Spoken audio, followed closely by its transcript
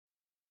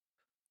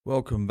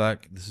Welcome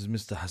back. This is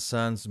Mr.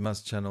 Hassan's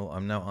Maths channel.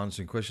 I'm now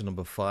answering question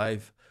number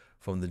 5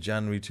 from the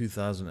January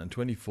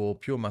 2024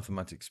 Pure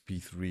Mathematics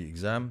P3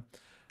 exam.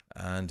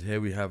 And here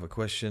we have a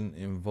question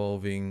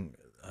involving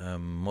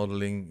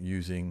modeling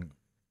using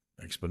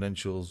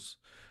exponentials.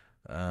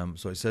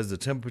 So it says the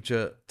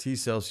temperature T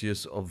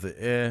Celsius of the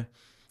air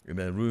in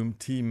a room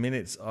T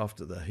minutes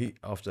after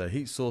a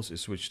heat source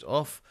is switched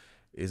off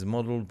is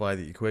modeled by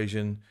the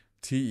equation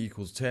T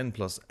equals 10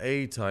 plus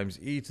A times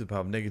e to the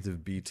power of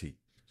negative BT.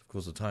 Of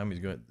course, the time is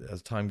going,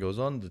 as time goes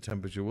on, the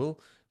temperature will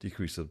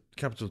decrease. So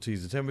capital T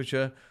is the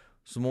temperature,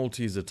 small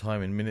t is the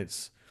time in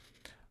minutes,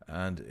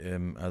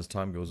 and as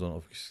time goes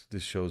on,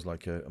 this shows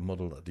like a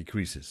model that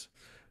decreases.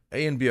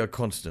 A and B are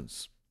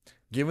constants.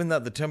 Given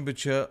that the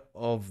temperature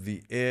of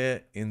the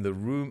air in the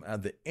room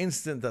at the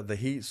instant that the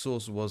heat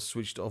source was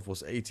switched off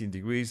was 18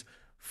 degrees,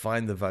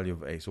 find the value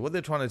of A. So what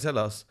they're trying to tell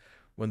us,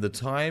 when the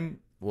time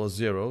was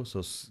 0,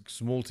 so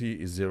small t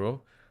is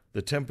 0,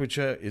 the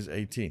temperature is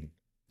 18.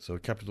 So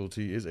capital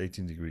T is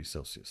 18 degrees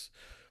Celsius.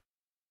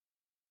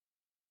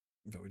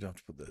 But we don't have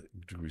to put the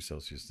degrees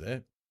Celsius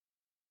there.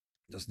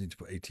 Just need to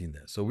put 18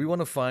 there. So we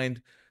want to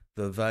find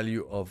the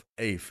value of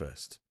A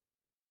first.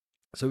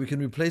 So we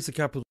can replace the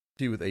capital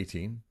T with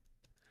 18.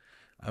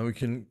 And we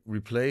can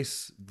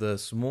replace the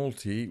small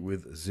t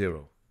with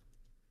 0.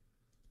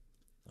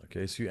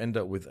 Okay, so you end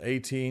up with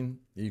 18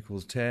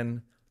 equals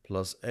 10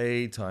 plus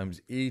A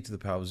times e to the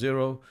power of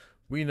 0.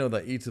 We know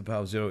that e to the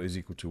power of 0 is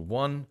equal to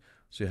 1.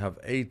 So you have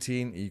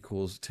 18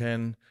 equals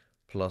 10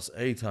 plus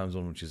A times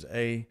 1, which is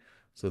A.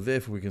 So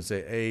therefore, we can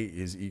say A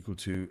is equal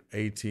to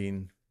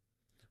 18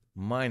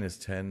 minus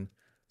 10.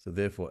 So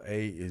therefore,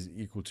 A is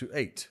equal to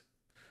 8.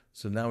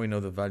 So now we know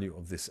the value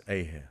of this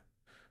A here.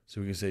 So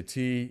we can say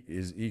T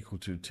is equal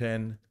to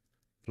 10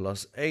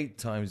 plus 8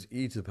 times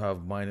e to the power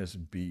of minus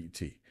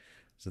BT.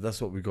 So that's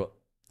what we got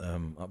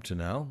up to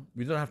now.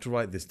 We don't have to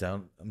write this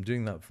down. I'm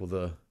doing that for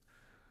the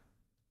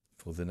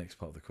next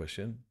part of the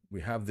question.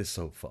 We have this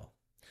so far.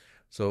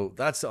 So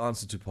that's the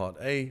answer to part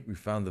A. We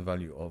found the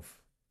value of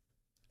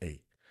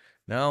A.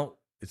 Now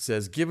it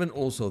says, given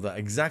also that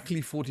exactly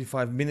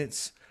 45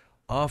 minutes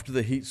after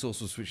the heat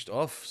source was switched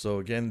off, so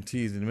again,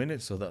 T is in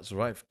minutes, so that's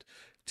right.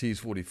 T is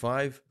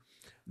 45.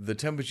 The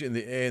temperature in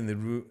the air in the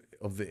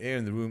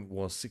room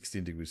was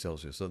 16 degrees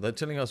Celsius. So they're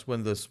telling us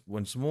when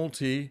small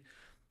t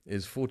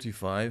is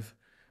 45,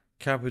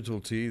 capital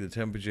T, the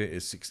temperature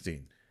is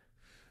 16.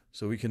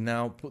 So we can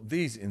now put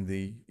these in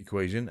the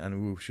equation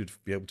and we should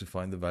be able to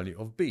find the value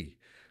of B.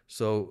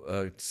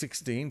 So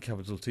 16,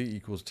 capital T,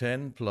 equals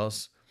 10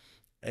 plus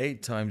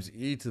 8 times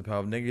e to the power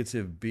of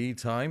negative B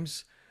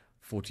times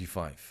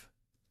 45.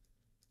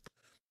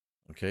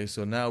 Okay,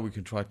 so now we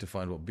can try to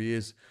find what B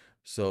is.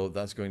 So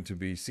that's going to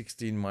be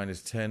 16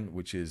 minus 10,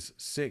 which is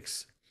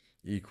 6,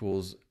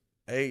 equals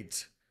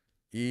 8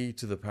 e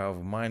to the power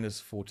of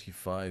minus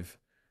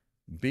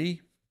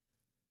 45b.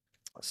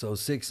 So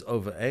 6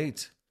 over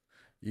 8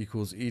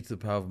 equals e to the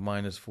power of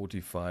minus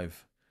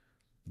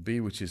 45b,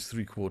 which is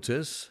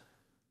 3/4.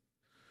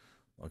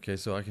 Okay,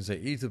 so I can say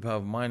e to the power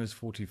of minus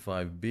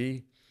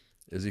 45b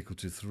is equal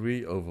to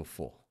 3 over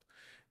 4.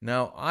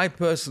 Now, I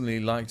personally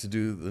like to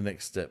do the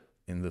next step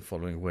in the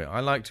following way. I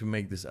like to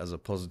make this as a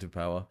positive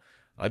power.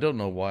 I don't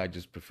know why, I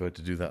just prefer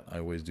to do that. I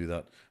always do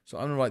that. So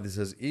I'm going to write this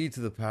as e to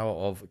the power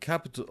of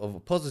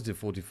positive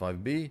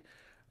 45b.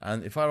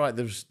 And if I write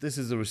this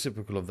is the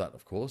reciprocal of that,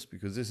 of course,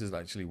 because this is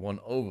actually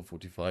 1 over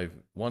 45,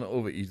 1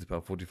 over e to the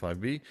power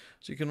 45b.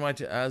 So you can write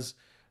it as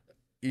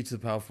e to the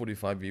power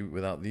 45b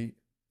without the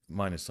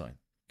minus sign.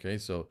 Okay,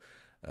 so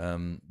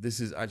this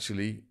is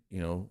actually,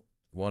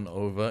 1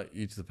 over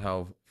e to the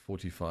power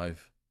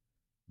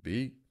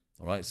 45b.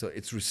 All right, so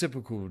its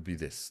reciprocal would be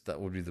this.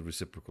 That would be the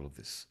reciprocal of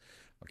this.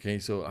 Okay,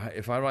 so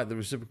if I write the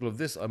reciprocal of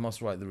this, I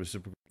must write the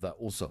reciprocal of that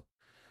also.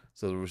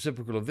 So the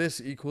reciprocal of this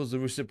equals the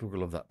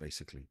reciprocal of that,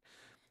 basically.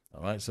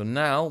 All right, so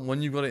now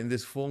when you've got it in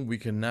this form, we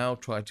can now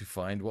try to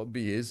find what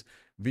B is.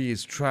 B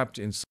is trapped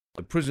inside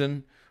the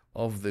prison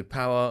of the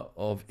power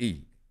of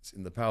E. It's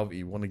in the power of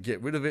E. We want to get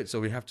rid of it,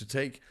 so we have to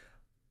take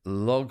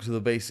log to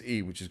the base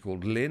E, which is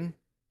called ln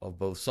of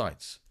both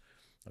sides.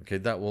 Okay,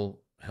 that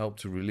will help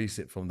to release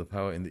it from the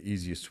power in the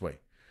easiest way.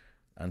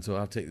 And so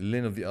I'll take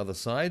ln of the other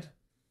side,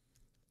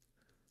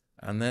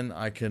 and then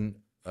I can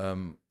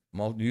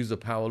use the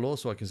power law,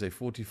 so I can say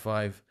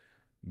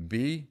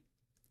 45b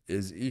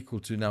is equal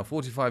to, now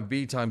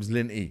 45b times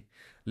ln e.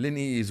 Ln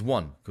e is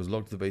 1, because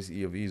log to the base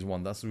e of e is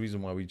 1. That's the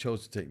reason why we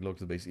chose to take log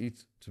to the base e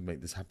to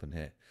make this happen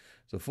here.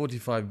 So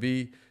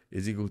 45b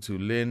is equal to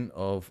ln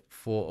of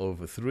 4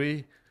 over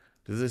 3.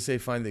 Does it say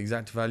find the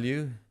exact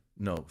value?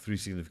 No, 3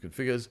 significant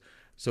figures.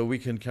 So we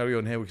can carry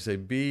on here. We can say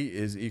b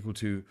is equal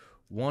to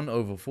 1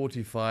 over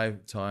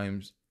 45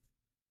 times,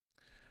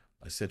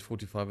 I said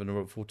 45 and I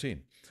wrote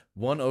 14.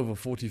 1 over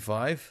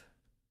 45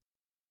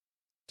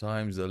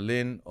 times the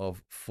ln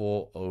of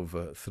 4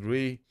 over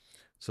 3.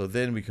 So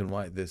then we can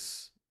write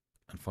this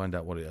and find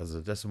out what it is as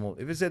a decimal.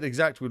 If it said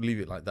exact, we'd leave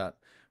it like that,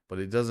 but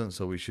it doesn't,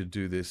 so we should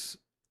do this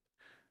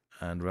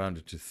and round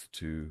it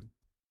to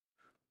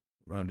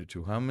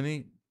how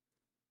many?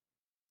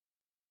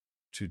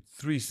 to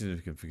three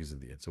significant figures at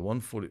the end. So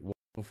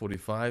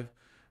 145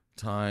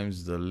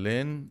 times the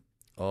ln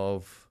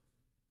of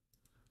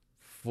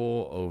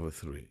 4 over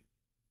 3.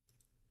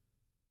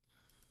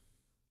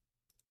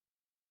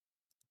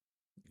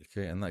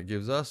 Okay, and that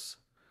gives us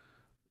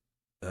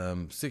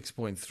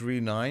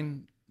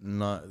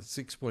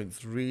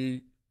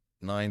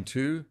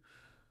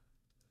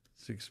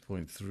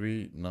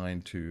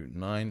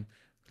 6.3929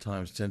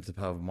 times 10 to the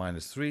power of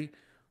minus 3.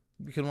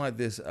 We can write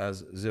this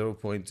as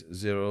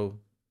 0.0,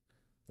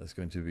 that's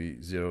going to be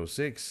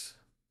 0.6,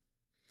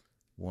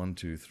 1,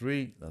 2,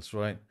 3, that's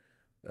right,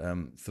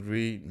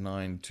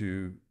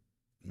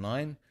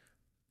 3929.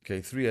 Okay,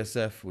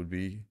 3SF would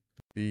be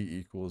B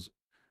equals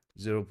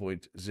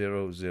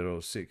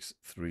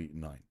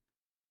 0.00639.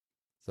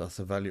 So that's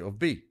the value of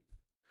B.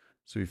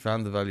 So we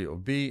found the value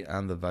of B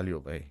and the value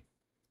of A.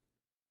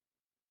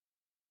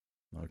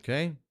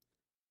 Okay,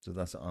 so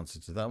that's the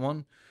answer to that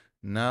one.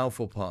 Now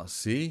for part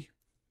C,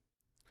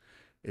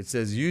 it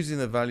says using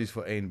the values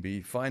for A and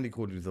B, find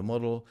according to the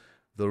model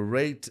the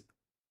rate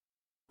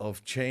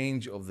of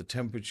change of the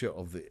temperature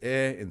of the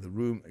air in the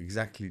room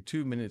exactly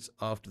 2 minutes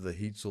after the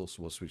heat source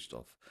was switched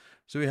off.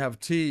 So we have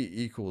T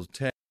equals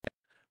 10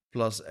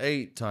 plus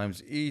 8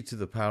 times e to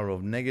the power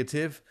of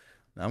negative.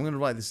 Now I'm going to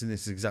write this in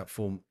this exact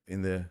form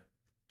in the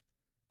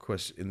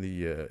question, in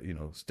the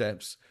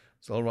steps.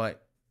 So I'll write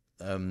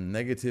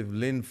negative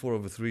ln 4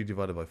 over 3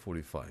 divided by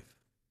 45.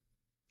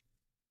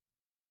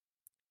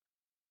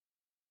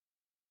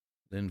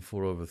 Ln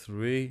 4 over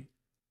 3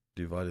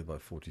 divided by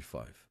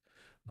 45.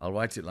 I'll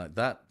write it like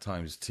that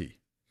times t.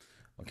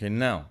 Okay,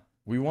 now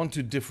we want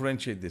to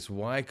differentiate this.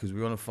 Why? Because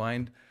we want to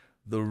find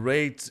the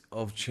rate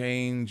of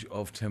change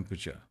of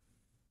temperature.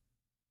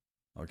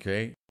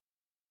 Okay,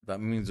 that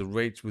means the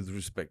rate with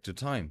respect to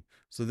time.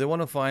 So they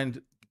want to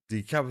find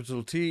the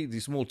capital T,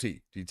 the small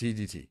t,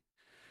 dt.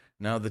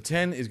 Now the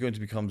 10 is going to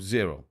become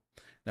 0.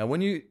 Now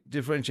when you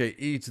differentiate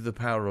e to the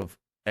power of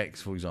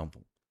x, for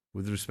example,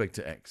 with respect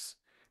to x,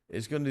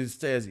 it's going to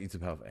stay as e to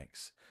the power of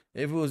x.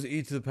 If it was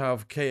e to the power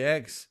of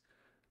kx,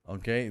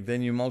 okay,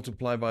 then you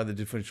multiply by the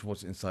differential of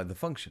what's inside the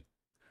function.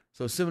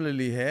 So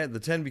similarly here, the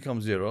 10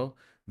 becomes 0.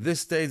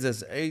 This stays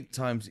as 8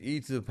 times e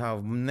to the power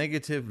of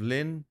negative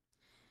ln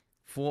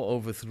 4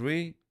 over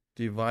 3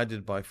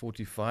 divided by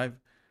 45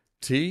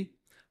 t,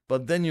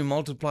 but then you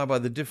multiply by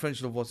the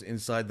differential of what's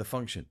inside the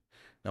function.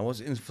 Now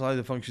what's inside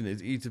the function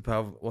is e to the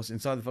power of, what's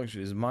inside the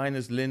function is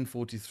minus ln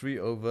 43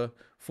 over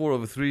 4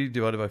 over 3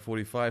 divided by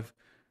 45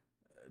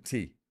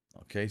 t.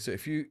 Okay, so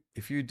if you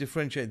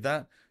differentiate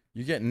that,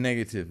 you get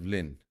negative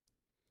ln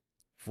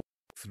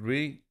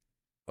 3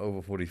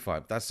 over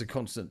 45. That's the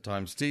constant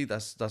times t.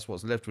 That's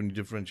what's left when you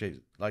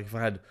differentiate. Like if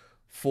I had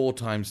 4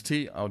 times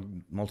t, I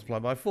would multiply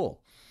by 4.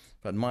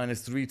 If I had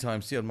minus 3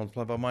 times t, I'd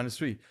multiply by minus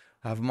 3.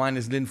 I have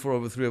minus ln 4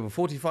 over 3 over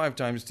 45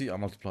 times t, I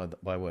multiply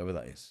that by whatever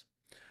that is.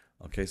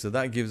 Okay, so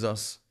that gives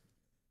us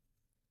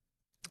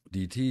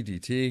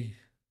dt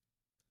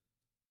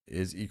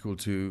is equal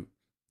to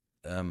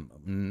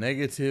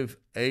negative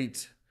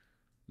 8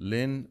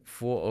 ln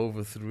 4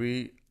 over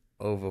 3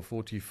 over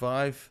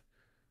 45,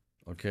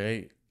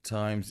 okay,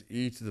 times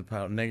e to the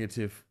power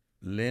negative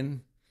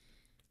ln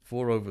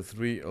 4 over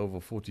 3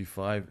 over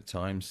 45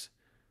 times,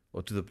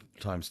 or to the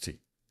times t.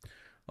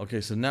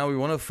 Okay, so now we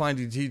want to find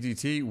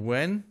dt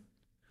when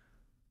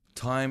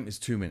time is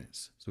 2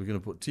 minutes. So we're going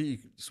to put t,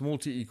 small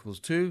t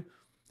equals 2.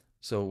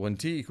 So when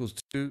t equals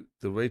 2,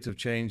 the rate of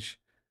change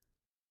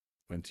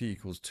when t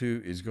equals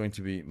 2 is going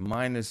to be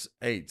minus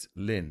 8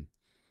 ln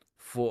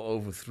 4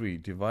 over 3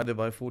 divided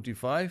by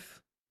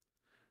 45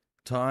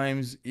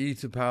 times e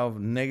to the power of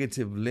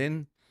negative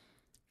ln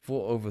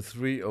 4 over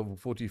 3 over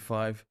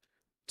 45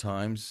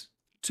 times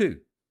 2.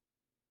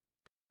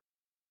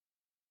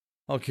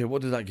 Okay,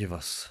 what does that give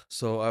us?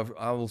 So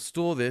I will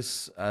store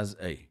this as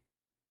a.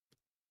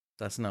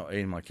 That's now a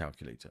in my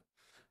calculator.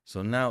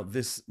 So now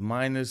this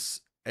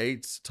minus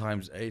 8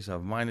 times a, so I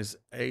have minus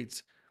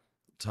 8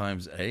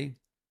 times a.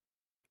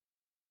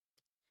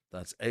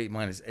 That's 8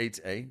 minus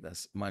 8a.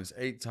 That's minus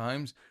 8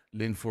 times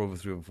ln 4 over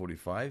 3 over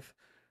 45.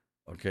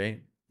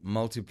 Okay,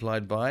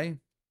 multiplied by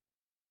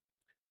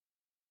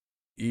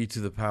e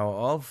to the power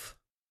of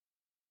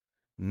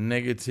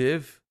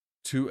negative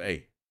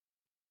 2a.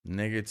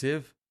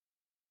 Negative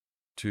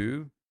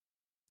 2a.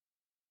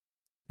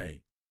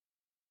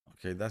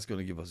 Okay, that's going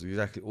to give us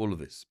exactly all of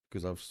this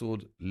because I've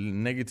stored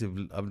negative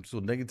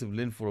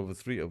ln 4 over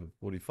 3 over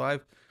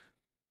 45.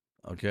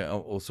 Okay,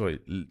 sorry,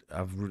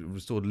 I've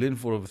restored ln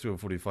 4 over 3 over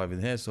 45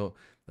 in here, so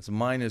that's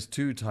minus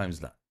 2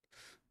 times that.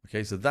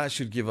 Okay, so that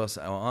should give us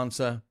our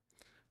answer,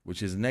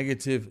 which is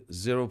negative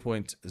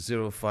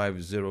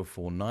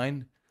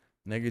 0.05049,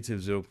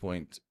 negative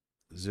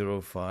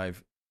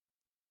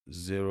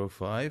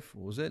 0.0505,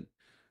 what was it?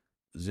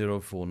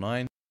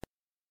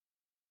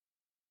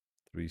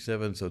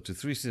 04937. So to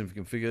three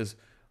significant figures,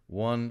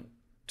 1,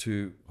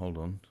 2, hold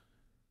on,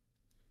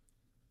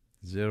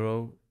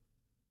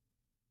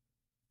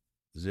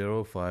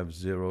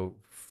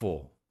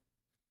 0.0504.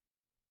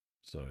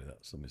 Sorry,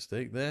 that's a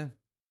mistake there.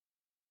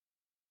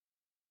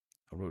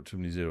 I wrote too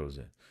many zeros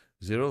there.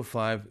 0,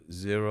 5,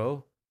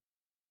 0,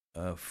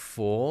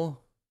 4,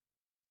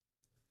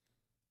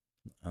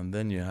 and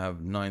then you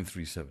have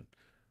 937.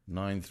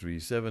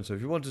 937. So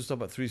if you want to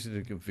stop at three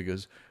significant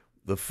figures,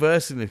 the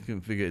first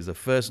significant figure is the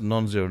first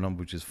non-zero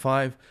number, which is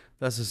 5.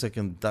 That's the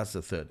second, that's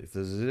the third. If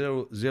there's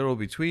a zero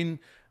between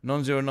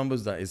non-zero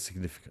numbers, that is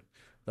significant.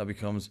 That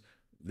becomes,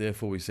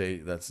 therefore we say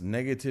that's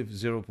negative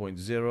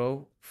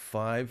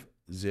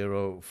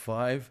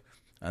 0.0505,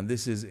 and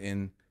this is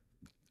in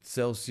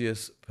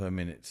Celsius per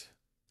minute.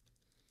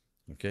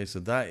 Okay, so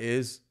that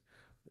is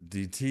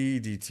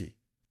dt.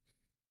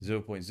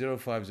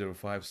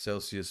 0.0505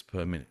 Celsius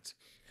per minute.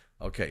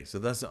 Okay, so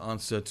that's the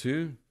answer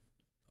to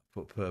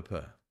put per.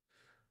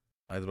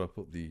 Either I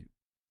put the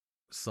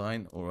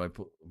sign or I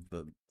put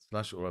the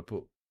slash or I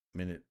put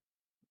minute.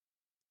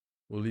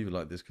 We'll leave it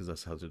like this because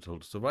that's how they're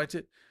told us to write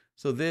it.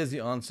 So there's the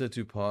answer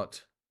to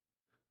part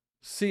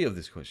C of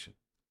this question.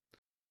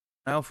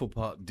 Now for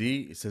part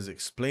D, it says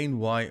explain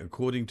why,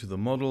 according to the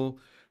model,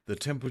 the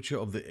temperature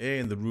of the air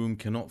in the room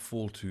cannot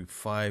fall to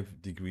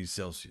 5 degrees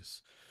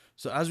Celsius.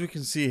 So as we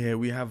can see here,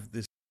 we have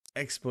this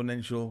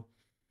exponential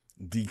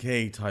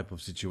decay type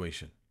of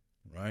situation,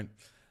 right?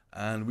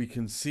 And we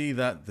can see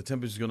that the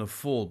temperature is going to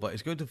fall, but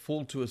it's going to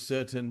fall to a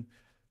certain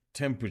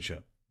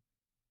temperature,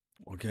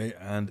 okay?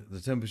 And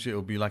the temperature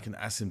will be like an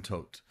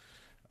asymptote.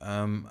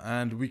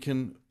 And we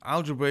can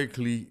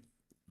algebraically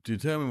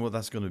determine what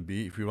that's going to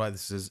be. If we write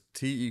this as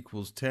T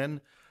equals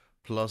 10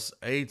 plus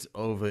 8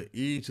 over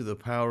e to the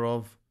power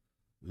of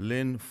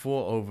ln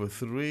 4 over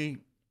 3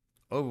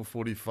 over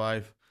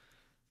 45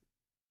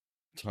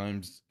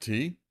 times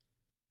t.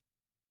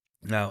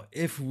 Now,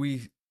 if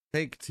we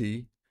take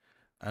t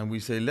and we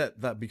say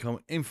let that become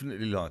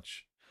infinitely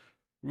large,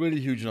 really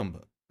huge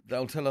number,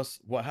 that'll tell us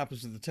what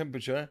happens to the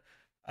temperature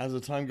as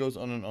the time goes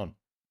on and on.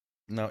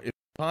 Now, if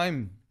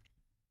time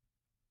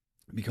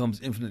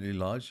becomes infinitely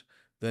large,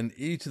 then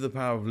e to the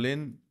power of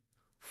ln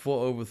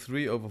 4 over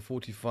 3 over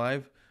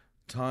 45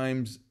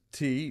 times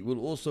t will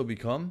also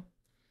become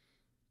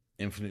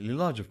infinitely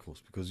large, of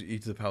course, because e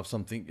to the power of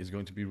something is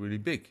going to be really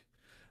big.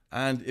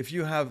 And if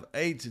you have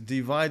 8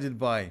 divided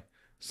by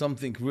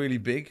something really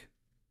big,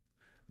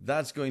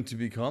 that's going to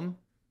become,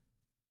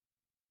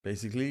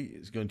 basically,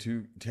 it's going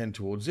to tend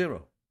towards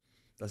 0.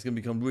 That's going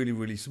to become really,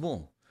 really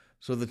small.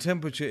 So the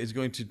temperature is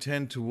going to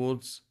tend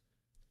towards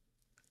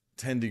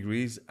 10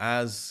 degrees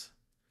as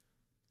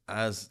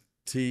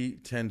t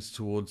tends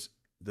towards,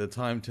 the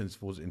time tends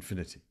towards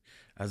infinity.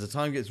 As the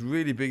time gets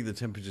really big, the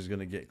temperature is going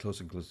to get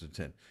closer and closer to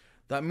 10.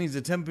 That means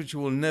the temperature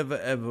will never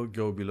ever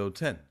go below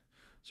 10.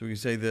 So we can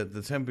say that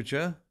the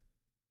temperature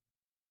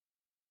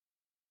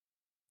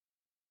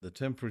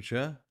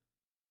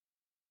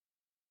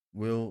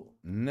will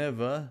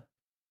never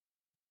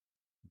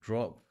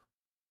drop,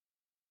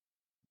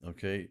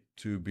 okay,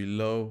 to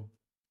below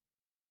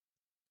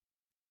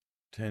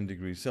 10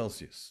 degrees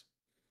Celsius.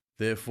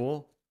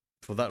 Therefore,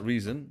 for that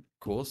reason, of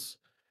course,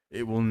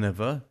 it will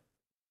never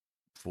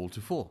fall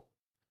to 5,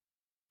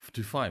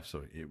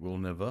 sorry. It will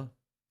never,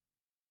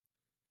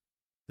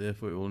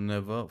 therefore it will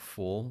never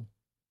fall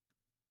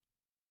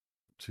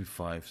to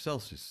 5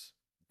 Celsius.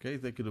 Okay,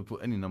 they could have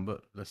put any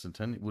number less than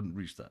 10, it wouldn't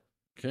reach that.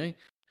 Okay,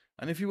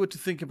 and if you were to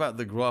think about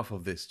the graph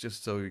of this,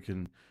 just so you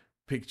can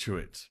picture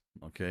it,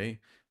 okay,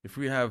 if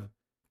we have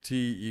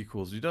t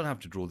equals, you don't have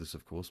to draw this,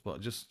 of course, but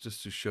just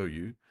to show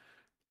you,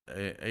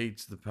 8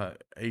 to the power,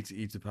 8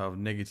 e to the power of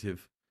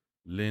negative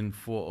ln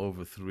 4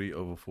 over 3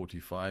 over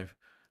 45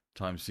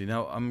 times c.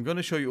 Now, I'm going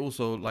to show you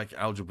also, like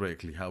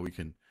algebraically, how we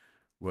can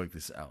work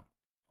this out.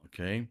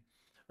 Okay,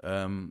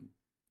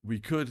 we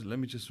could, let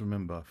me just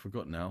remember, I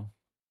forgot now.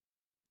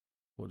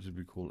 What did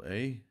we call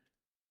A?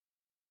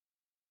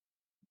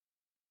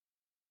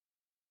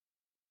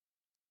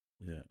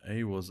 Yeah,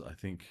 A was, I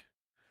think,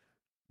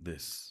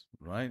 this,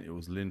 right? It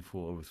was ln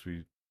 4 over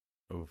 3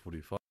 over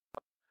 45.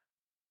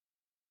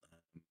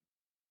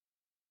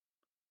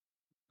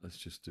 Let's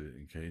just do it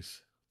in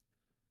case.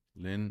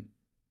 Ln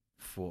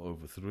 4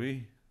 over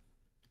 3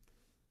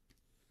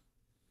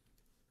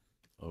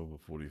 over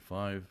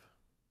 45.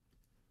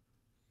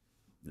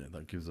 Yeah,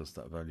 that gives us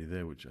that value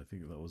there, which I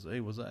think that was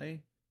A. Was that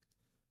A?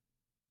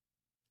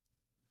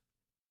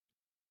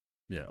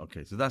 Yeah,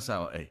 okay, so that's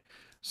our A.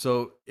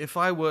 So if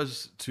I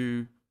was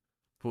to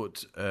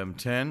put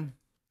 10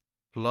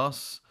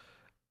 plus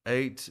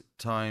 8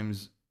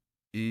 times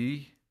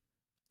e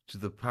to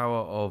the power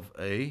of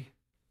A,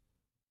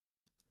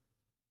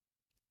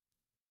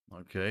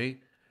 okay,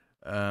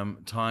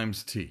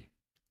 times t.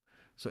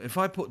 So if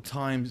I put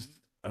times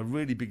a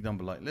really big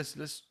number, like let's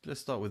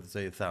start with,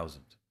 say,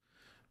 1,000.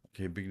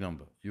 Okay, big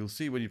number. You'll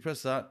see when you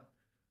press that.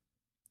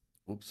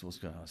 Oops,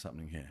 what's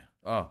happening here?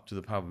 To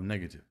the power of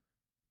negative.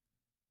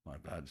 My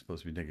bad, it's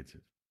supposed to be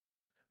negative.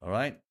 All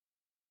right.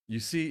 You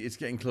see it's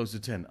getting close to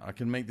 10. I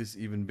can make this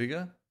even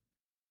bigger.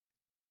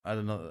 Add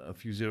a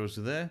few zeros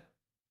to there.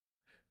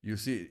 You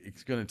see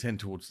it's going to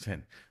tend towards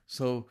 10.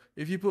 So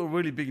if you put a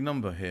really big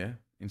number here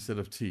instead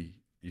of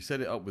t, you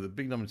set it up with a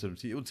big number instead of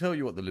t, it will tell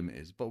you what the limit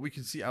is. But we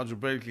can see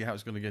algebraically how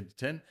it's going to get to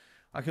 10.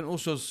 I can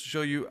also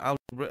show you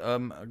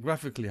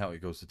graphically how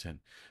it goes to 10.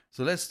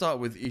 So let's start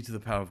with e to the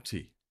power of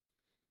t.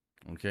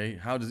 Okay,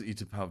 how does e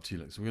to the power of t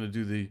look? So we're going to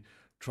do the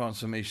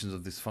transformations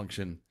of this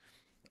function,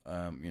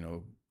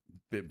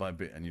 bit by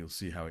bit, and you'll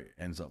see how it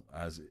ends up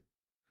as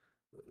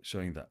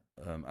showing that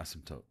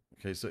asymptote.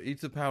 Okay, so e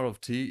to the power of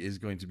t is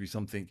going to be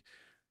something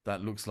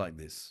that looks like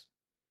this.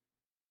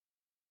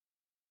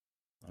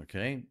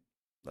 Okay,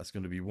 that's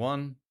going to be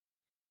 1.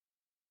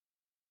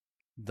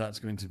 That's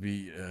going to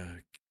be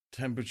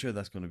temperature.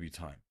 That's going to be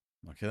time.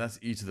 Okay, that's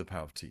e to the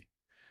power of t.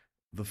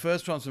 The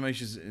first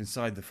transformation is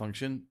inside the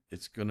function.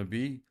 It's going to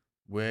be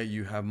where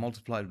you have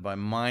multiplied by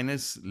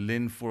minus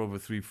ln 4 over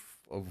 3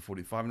 over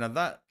 45. Now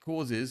that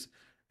causes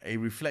a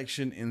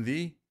reflection in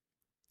the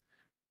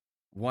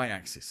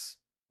y-axis.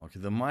 Okay,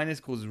 the minus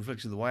causes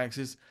reflection of the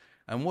y-axis.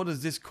 And what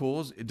does this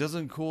cause? It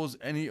doesn't cause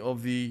any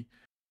of the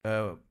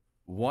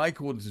y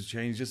coordinates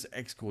change, just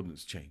x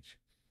coordinates change.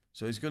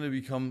 So it's going to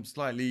become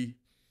slightly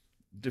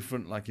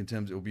different, like in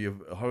terms, it will be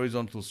a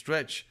horizontal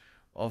stretch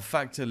of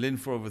factor ln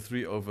 4 over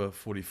 3 over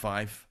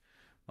 45.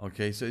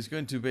 Okay, so it's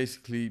going to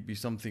basically be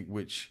something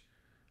which,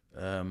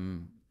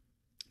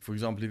 for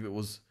example, if it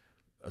was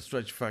a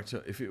stretch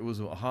factor, if it was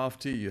a half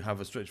t, you have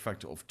a stretch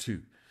factor of 2.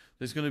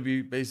 So it's going to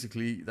be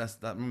basically,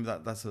 remember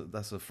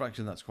that's a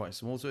fraction that's quite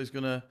small, so it's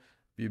going to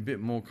be a bit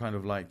more kind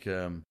of like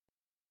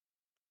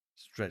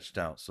stretched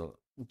out. So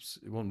oops,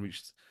 it won't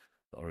reach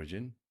the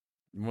origin.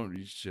 It won't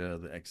reach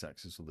the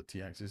x-axis or the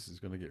t-axis. It's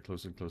going to get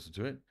closer and closer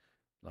to it,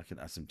 like an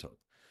asymptote.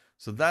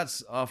 So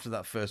that's after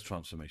that first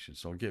transformation.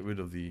 So I'll get rid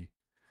of the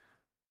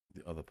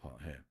other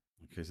part here.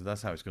 Okay, so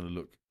that's how it's going to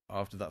look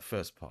after that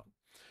first part.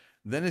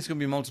 Then it's going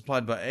to be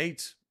multiplied by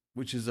 8,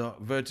 which is a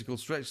vertical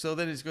stretch. So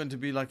then it's going to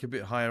be like a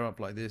bit higher up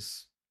like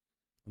this,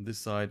 on this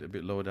side, a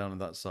bit lower down on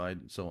that side,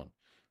 and so on.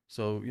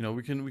 So,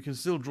 we can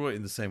still draw it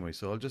in the same way.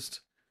 So I'll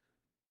just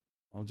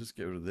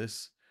get rid of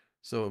this.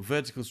 So a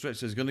vertical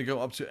stretch is going to go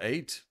up to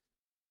 8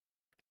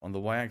 on the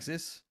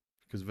y-axis,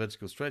 because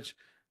vertical stretch,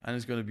 and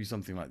it's going to be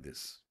something like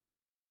this.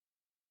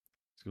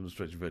 It's going to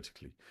stretch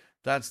vertically.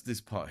 That's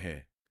this part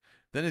here.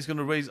 Then it's going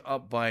to raise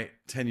up by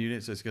 10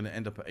 units, so it's going to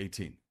end up at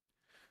 18.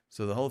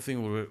 So the whole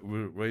thing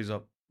will raise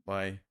up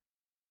by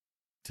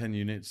 10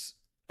 units,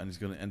 and it's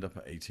going to end up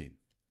at 18.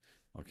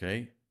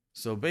 Okay,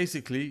 so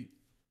basically,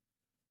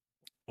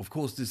 of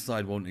course, this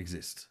side won't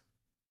exist.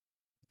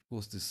 Of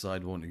course, this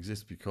side won't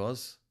exist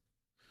because,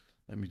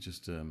 let me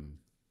just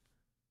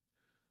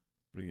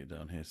bring it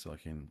down here so I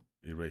can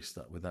erase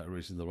that without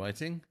erasing the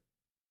writing.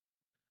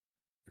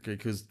 Okay,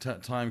 because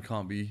time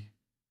can't be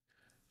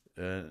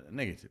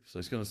negative. So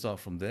it's going to start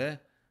from there,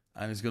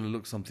 and it's going to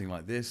look something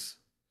like this.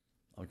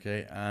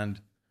 Okay, and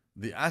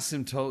the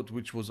asymptote,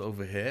 which was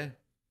over here,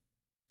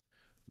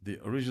 the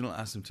original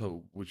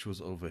asymptote, which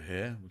was over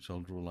here, which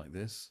I'll draw like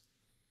this.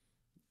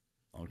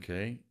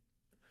 Okay,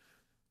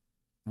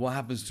 what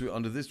happens to it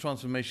under this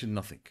transformation?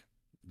 Nothing.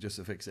 It just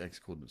affects x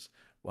coordinates.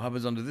 What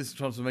happens under this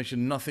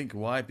transformation? Nothing.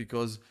 Why?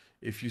 Because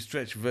if you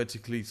stretch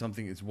vertically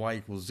something, it's y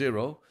equals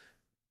 0.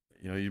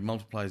 You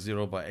multiply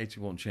 0 by 8, it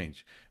won't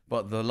change.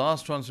 But the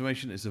last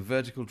transformation is a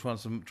vertical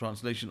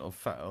translation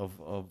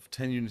of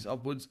 10 units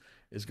upwards.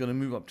 It's going to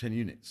move up 10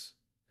 units.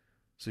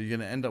 So you're going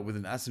to end up with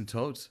an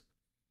asymptote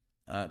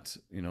at,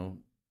 in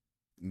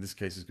this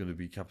case, it's going to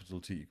be capital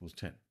T equals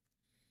 10.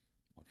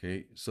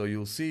 Okay, so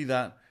you'll see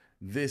that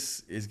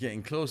this is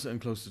getting closer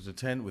and closer to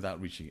 10 without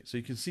reaching it. So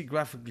you can see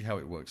graphically how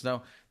it works.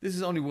 Now, this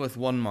is only worth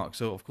 1 mark.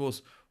 So, of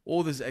course,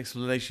 all this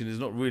explanation is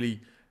not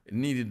really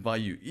needed by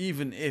you.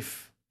 Even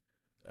if,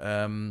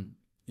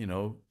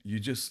 you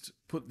just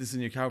put this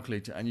in your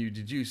calculator and you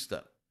deduce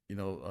that,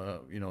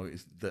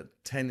 that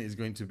 10 is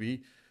going to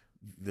be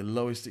the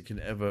lowest it can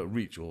ever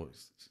reach, or,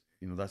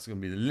 that's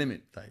going to be the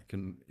limit that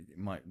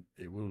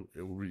it will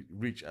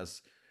reach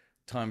as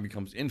time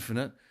becomes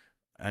infinite.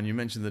 And you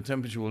mentioned the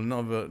temperature will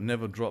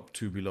never drop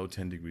to below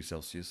 10 degrees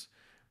Celsius.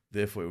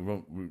 Therefore, it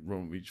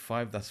won't reach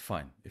 5. That's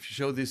fine. If you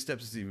show these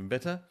steps, it's even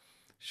better.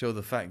 Show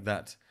the fact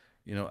that,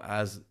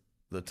 as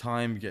the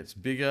time gets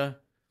bigger,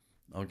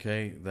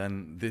 okay,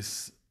 then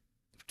this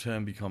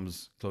term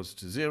becomes closer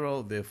to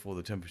 0. Therefore,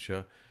 the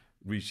temperature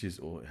reaches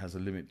or has a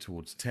limit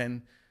towards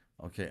 10,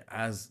 okay,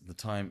 as the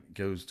time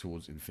goes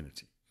towards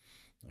infinity.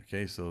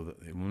 Okay, so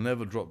that it will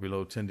never drop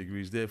below 10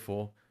 degrees.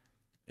 Therefore,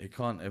 it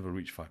can't ever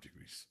reach 5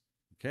 degrees.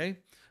 Okay,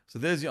 so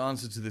there's your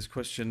answer to this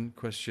question.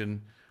 This is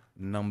question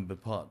number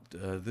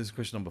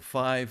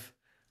 5.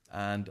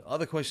 And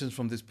other questions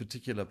from this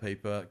particular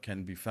paper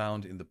can be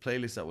found in the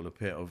playlist that will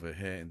appear over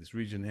here in this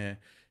region here.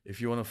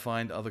 If you want to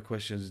find other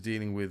questions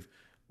dealing with,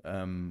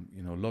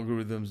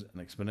 logarithms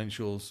and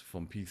exponentials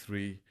from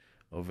P3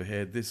 over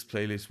here, this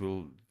playlist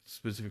will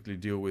specifically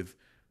deal with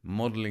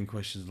modeling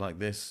questions like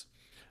this.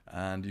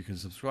 And you can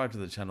subscribe to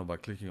the channel by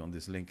clicking on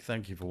this link.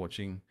 Thank you for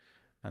watching,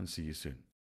 and see you soon.